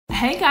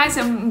Hey guys,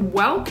 and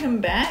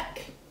welcome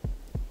back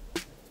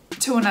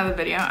to another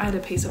video. I had a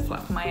piece of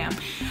fluff in my arm.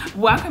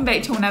 Welcome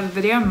back to another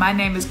video. My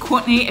name is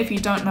Courtney, if you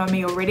don't know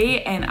me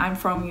already, and I'm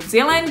from New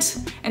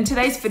Zealand. In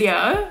today's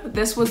video,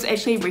 this was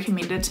actually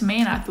recommended to me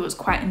and I thought it was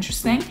quite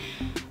interesting.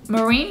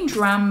 Marine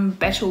drum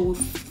battle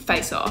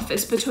face-off.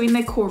 It's between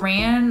the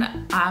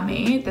Korean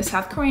army, the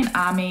South Korean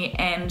army,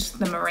 and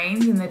the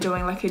Marines, and they're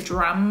doing like a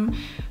drum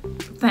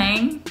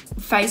thing,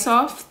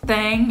 face-off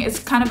thing. It's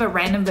kind of a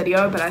random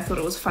video, but I thought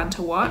it was fun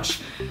to watch.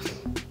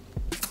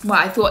 Well,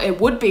 I thought it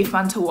would be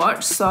fun to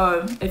watch,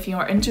 so if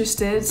you're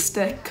interested,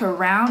 stick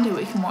around and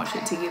we can watch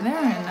it together,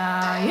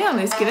 and yeah,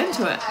 let's get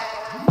into it.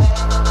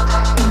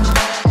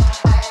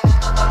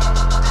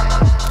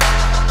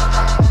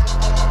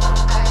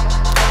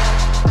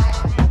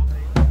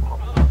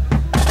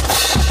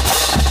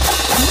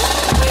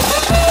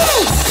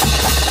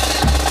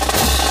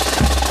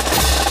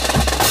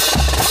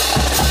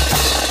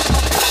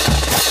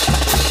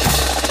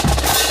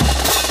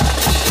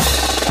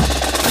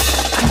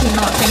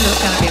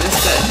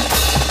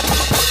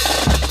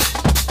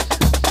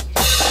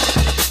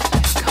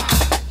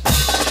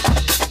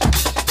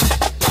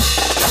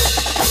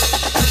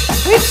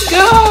 Let's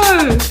go!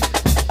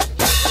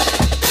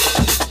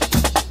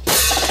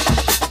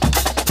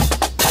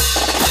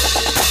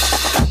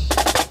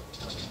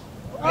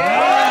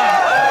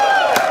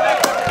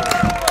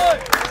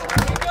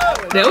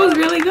 That was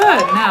really good.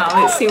 Now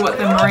let's see what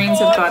the Marines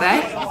have got,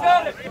 eh?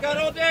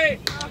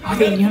 Oh,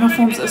 the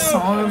uniforms are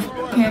so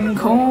fucking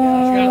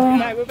cool.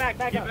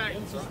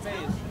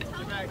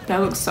 That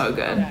looks so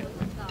good.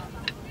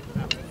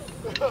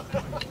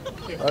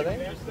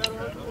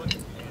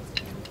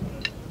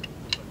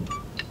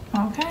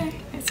 Okay,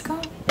 let's go.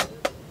 Let's go.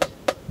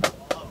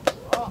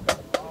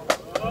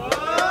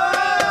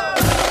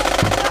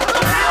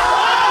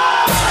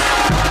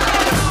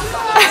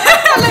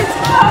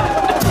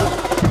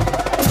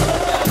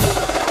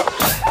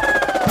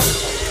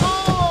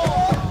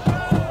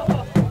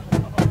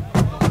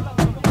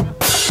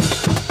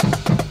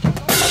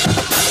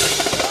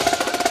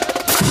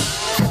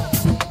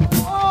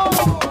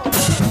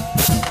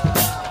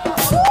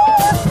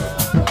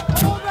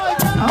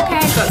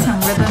 Okay, got some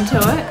rhythm to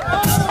it.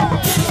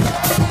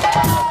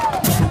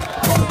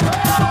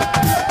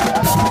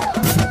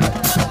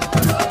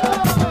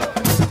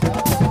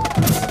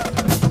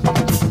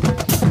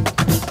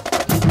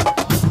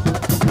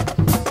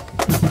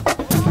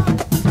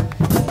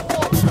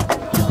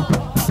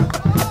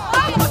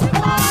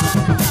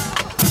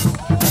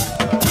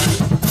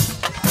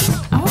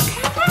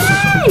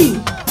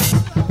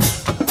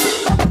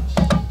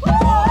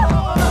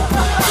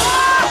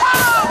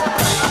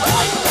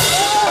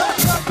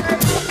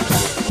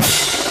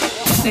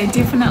 They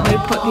definitely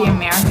put the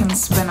American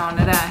spin on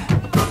it, eh?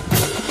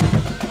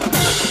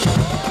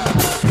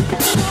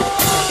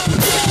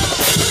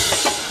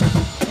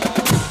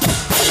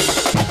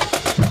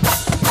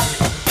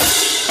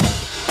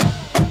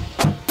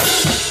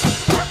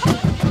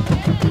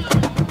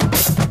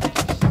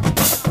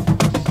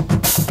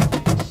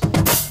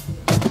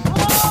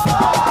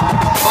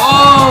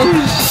 Oh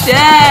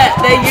shit!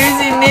 They're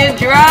using their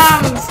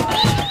drums!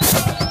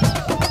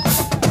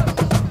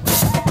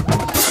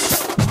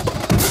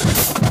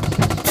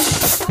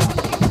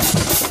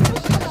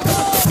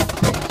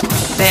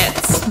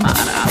 That's smart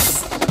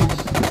ass.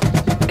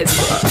 It's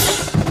good.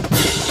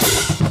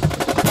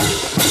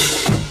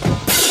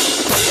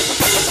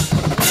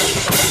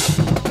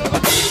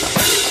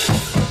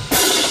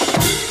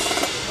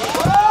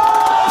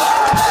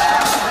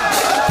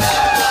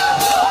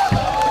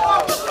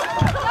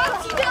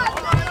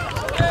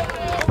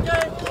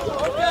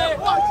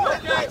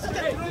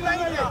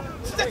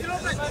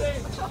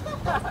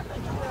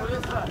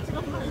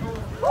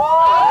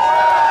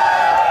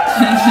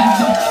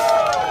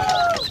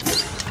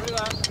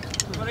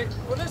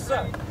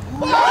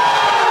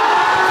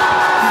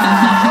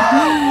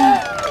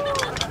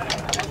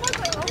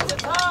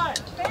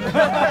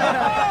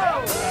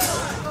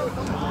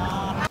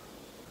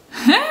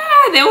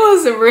 That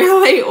was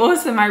really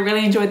awesome. I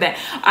really enjoyed that.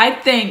 I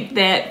think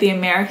that the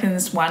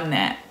Americans won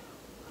that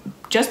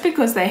just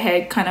because they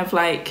had kind of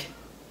like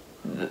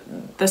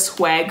the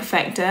swag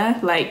factor,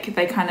 like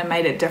they kind of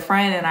made it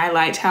different, and I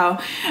liked how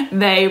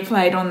they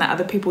played on the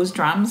other people's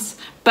drums.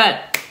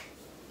 But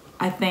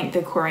I think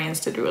the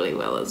Koreans did really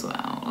well as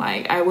well.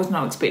 Like, I was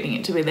not expecting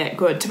it to be that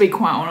good, to be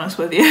quite honest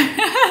with you.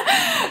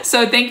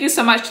 So thank you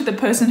so much to the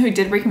person who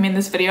did recommend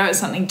this video. It's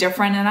something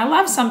different, and I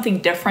love something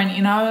different,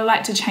 you know. I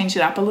like to change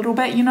it up a little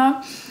bit, you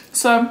know.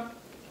 So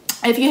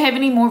if you have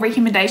any more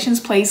recommendations,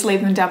 please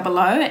leave them down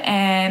below,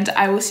 and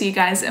I will see you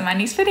guys in my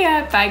next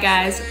video. Bye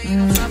guys.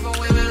 Man,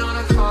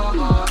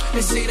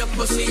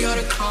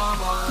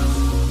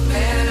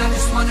 I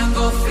just wanna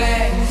go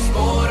flex,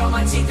 gold on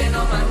my teeth and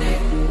on my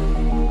neck.